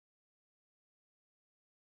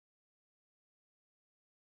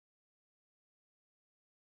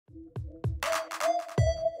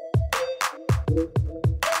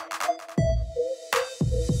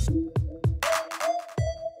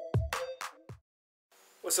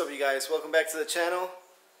What's up, you guys? Welcome back to the channel.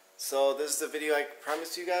 So this is the video I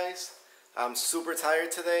promised you guys. I'm super tired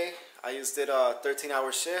today. I just did a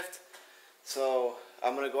 13-hour shift. So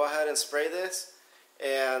I'm going to go ahead and spray this.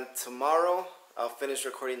 And tomorrow I'll finish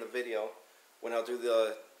recording the video when I'll do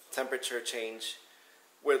the temperature change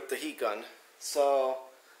with the heat gun. So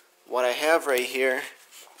what I have right here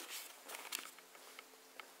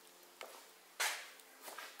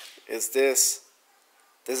is this.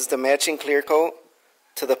 This is the matching clear coat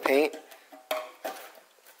to the paint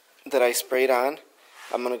that I sprayed on.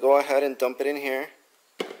 I'm going to go ahead and dump it in here.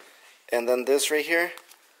 And then this right here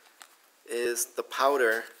is the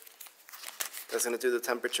powder that's going to do the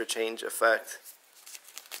temperature change effect.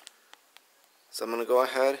 So I'm going to go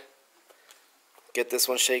ahead, get this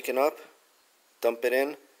one shaken up, dump it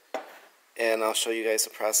in, and I'll show you guys the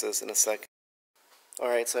process in a second.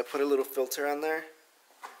 Alright, so I put a little filter on there.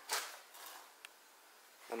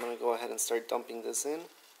 I'm going to go ahead and start dumping this in.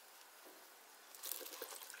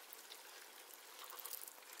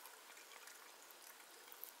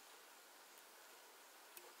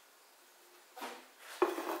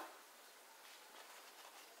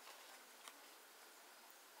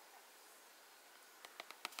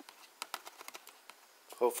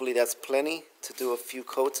 Hopefully that's plenty to do a few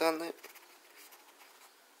coats on it.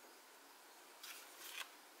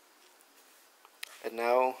 And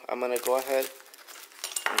now I'm going to go ahead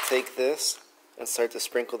and take this and start to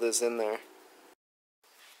sprinkle this in there.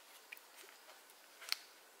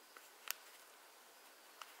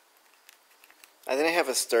 I didn't have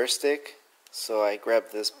a stir stick, so I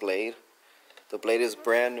grabbed this blade. The blade is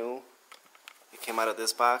brand new. It came out of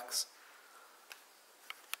this box,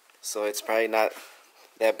 so it's probably not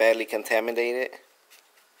that badly contaminated.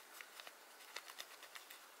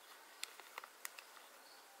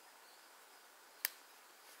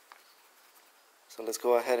 So let's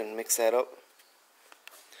go ahead and mix that up.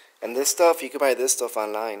 And this stuff, you can buy this stuff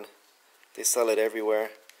online. They sell it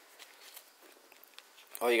everywhere.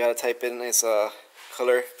 All you gotta type in is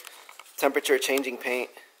color temperature changing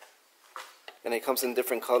paint, and it comes in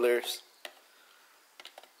different colors.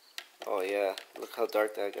 Oh yeah, look how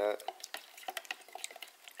dark that got.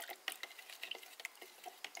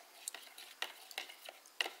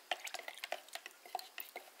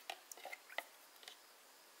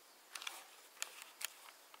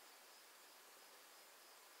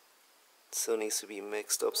 Still needs to be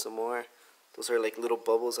mixed up some more. Those are like little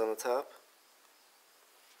bubbles on the top.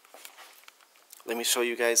 Let me show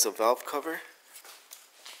you guys the valve cover.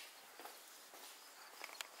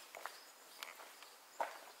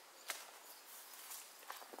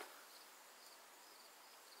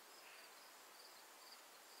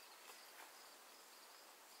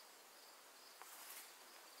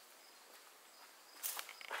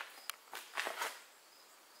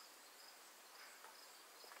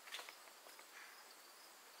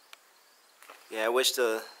 Yeah, I wish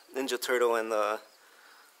the Ninja Turtle and the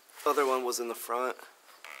other one was in the front,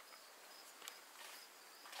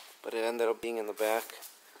 but it ended up being in the back.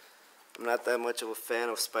 I'm not that much of a fan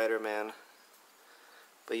of Spider-Man,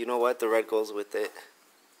 but you know what? The red goes with it.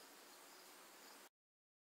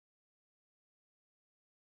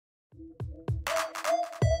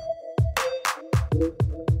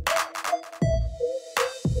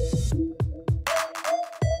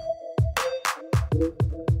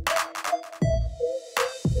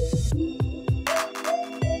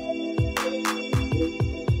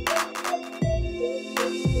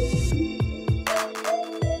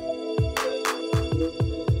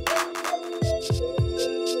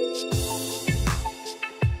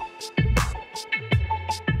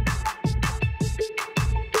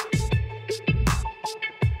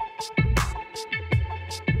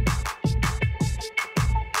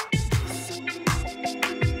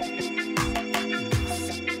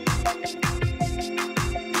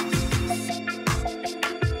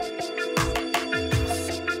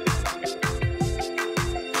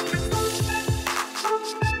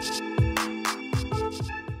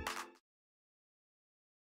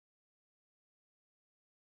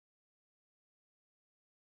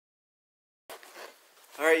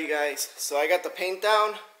 Alright, you guys, so I got the paint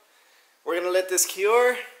down. We're gonna let this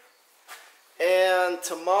cure, and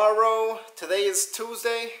tomorrow, today is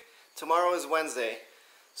Tuesday, tomorrow is Wednesday.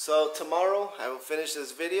 So tomorrow I will finish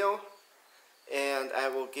this video and I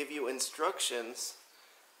will give you instructions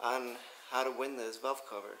on how to win this valve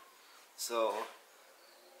cover. So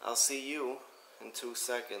I'll see you in 2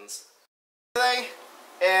 seconds. And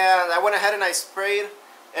I went ahead and I sprayed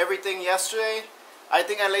everything yesterday. I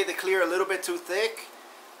think I laid the clear a little bit too thick.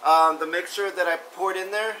 The mixture that I poured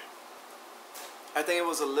in there, I think it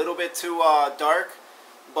was a little bit too dark,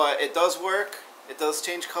 but it does work. It does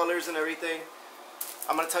change colors and everything.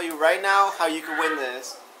 I'm going to tell you right now how you can win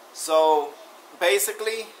this. So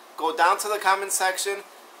basically, go down to the comment section,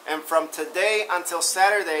 and from today until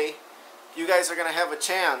Saturday, you guys are going to have a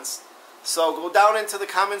chance. So go down into the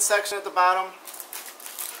comment section at the bottom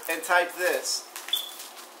and type this.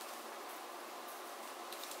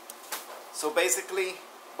 So basically,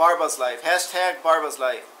 Barba's Life, hashtag Barba's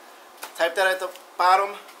Life. Type that at the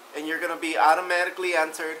bottom and you're going to be automatically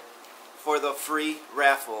entered for the free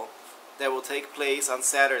raffle that will take place on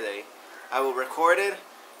Saturday. I will record it.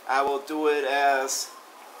 I will do it as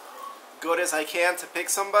good as I can to pick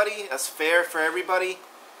somebody, as fair for everybody.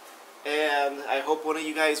 And I hope one of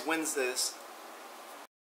you guys wins this.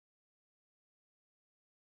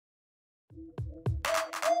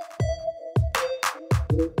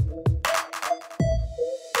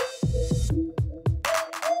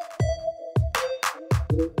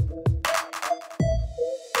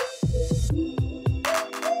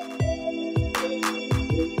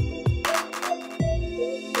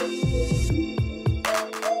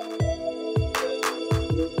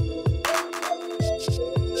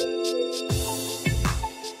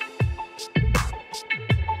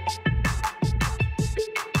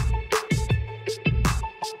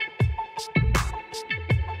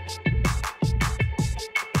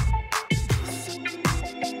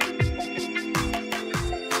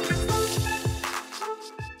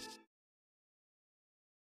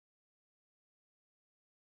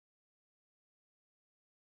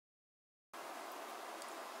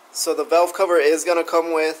 So the valve cover is going to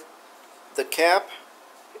come with the cap.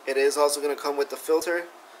 It is also going to come with the filter,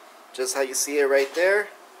 just how you see it right there.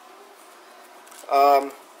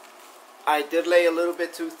 I did lay a little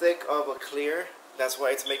bit too thick of a clear. That's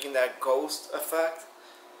why it's making that ghost effect.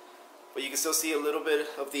 But you can still see a little bit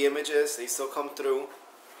of the images. They still come through.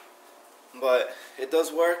 But it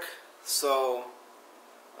does work. So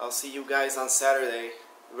I'll see you guys on Saturday.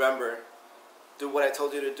 Remember, do what I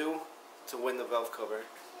told you to do to win the valve cover.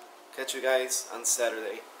 Catch you guys on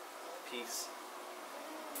Saturday. Peace.